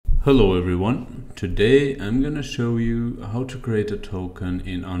Hello everyone, today I'm gonna show you how to create a token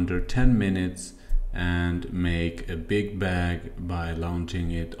in under 10 minutes and make a big bag by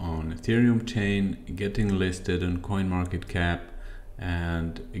launching it on Ethereum chain, getting listed on CoinMarketCap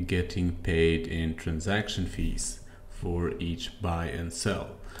and getting paid in transaction fees for each buy and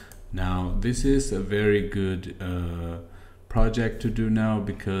sell. Now this is a very good project to do now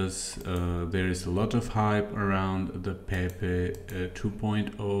because there is a lot of hype around the Pepe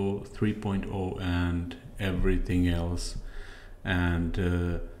 2.0, 3.0 and everything else,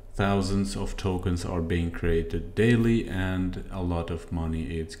 and thousands of tokens are being created daily and a lot of money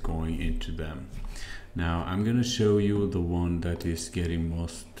is going into them. Now I'm gonna show you the one that is getting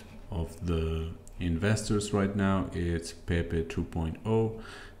most of the investors right now. It's Pepe 2.0,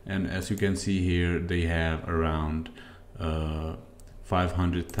 and as you can see here they have around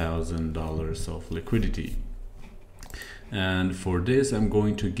 $500,000 of liquidity. And for this I'm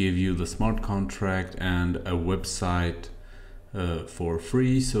going to give you the smart contract and a website for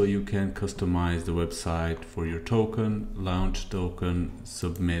free, so you can customize the website for your token, launch token,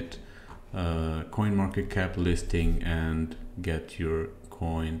 submit CoinMarketCap listing and get your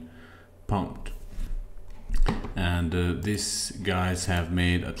coin pumped. And these guys have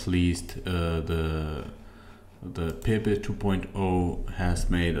made at least the Pepe 2.0 has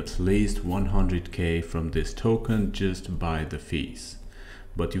made at least 100k from this token just by the fees.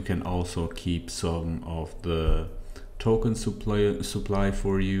 But you can also keep some of the token supply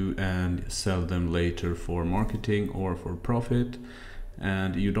for you and sell them later for marketing or for profit,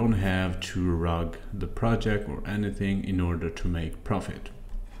 and you don't have to rug the project or anything in order to make profit.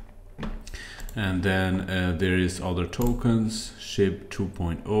 And then there is other tokens, SHIB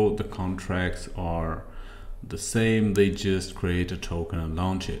 2.0, the contracts are the same, they just create a token and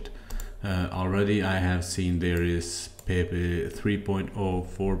launch it. Already I have seen there is Pepe 3.0,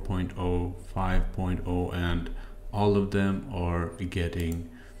 4.0, 5.0 and all of them are getting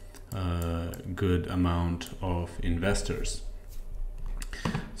a good amount of investors.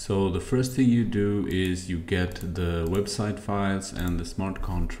 So the first thing you do is you get the website files and the smart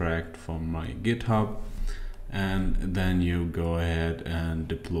contract from my GitHub, and then you go ahead and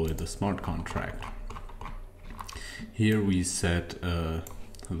deploy the smart contract. Here we set the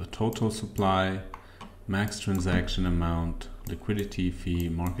total supply, max transaction amount, liquidity fee,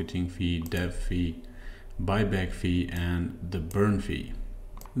 marketing fee, dev fee, buyback fee and the burn fee.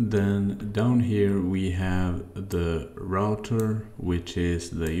 Then down here we have the router, which is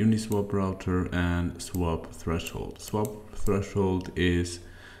the Uniswap router, and swap threshold. Swap threshold is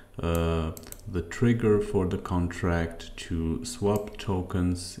the trigger for the contract to swap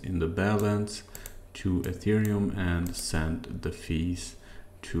tokens in the balance to Ethereum and send the fees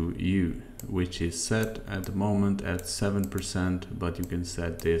to you, which is set at the moment at 7%, but you can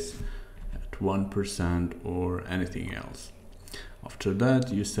set this at 1% or anything else. After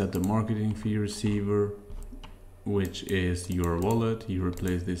that you set the marketing fee receiver, which is your wallet. You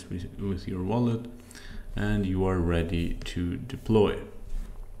replace this with your wallet and you are ready to deploy.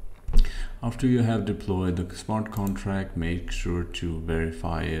 After you have deployed the smart contract, make sure to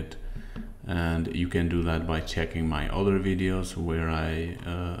verify it, and you can do that by checking my other videos where I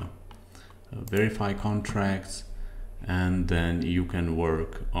verify contracts, and then you can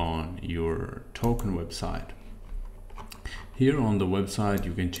work on your token website. Here on the website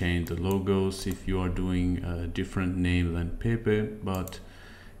you can change the logos if you are doing a different name than Pepe, but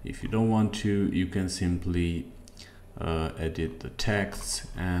if you don't want to, you can simply edit the texts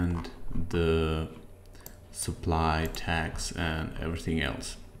and the supply tags and everything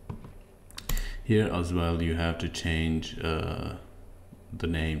else. Here as well you have to change the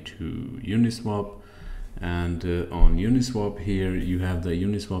name to Uniswap, and on Uniswap here you have the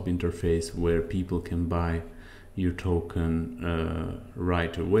Uniswap interface where people can buy your token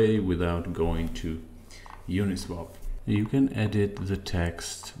right away without going to Uniswap. You can edit the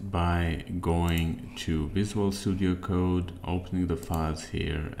text by going to Visual Studio Code, opening the files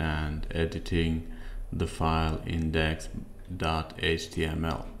here and editing the file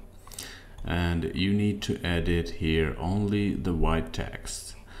index.html. And you need to edit here only the white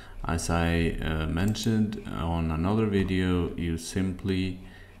text. As I mentioned on another video, you simply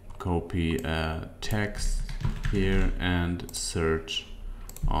copy a text here and search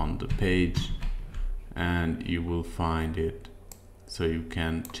on the page and you will find it, so you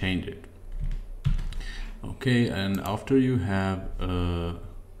can change it. Okay, and after you have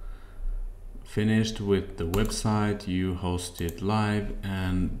finished with the website, you host it live,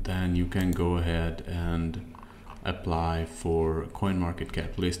 and then you can go ahead and apply for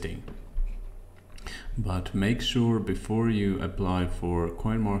CoinMarketCap listing. But make sure before you apply for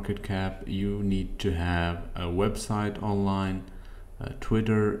CoinMarketCap, you need to have a website online,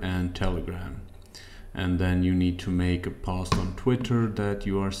 Twitter and Telegram. And then you need to make a post on Twitter that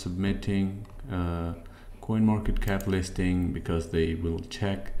you are submitting CoinMarketCap listing, because they will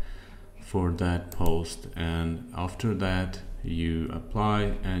check for that post, and after that you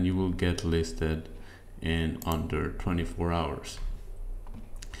apply and you will get listed in under 24 hours.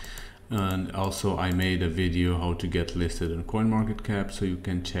 And also I made a video how to get listed in CoinMarketCap, so you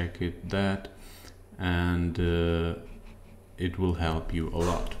can check that, and it will help you a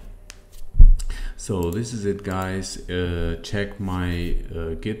lot. So this is it, guys. Check my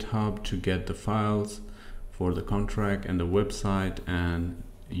GitHub to get the files for the contract and the website, and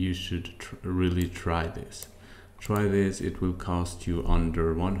you should really try this. It will cost you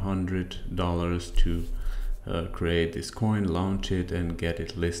under $100 to create this coin, launch it and get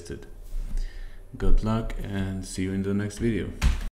it listed. Good luck and see you in the next video.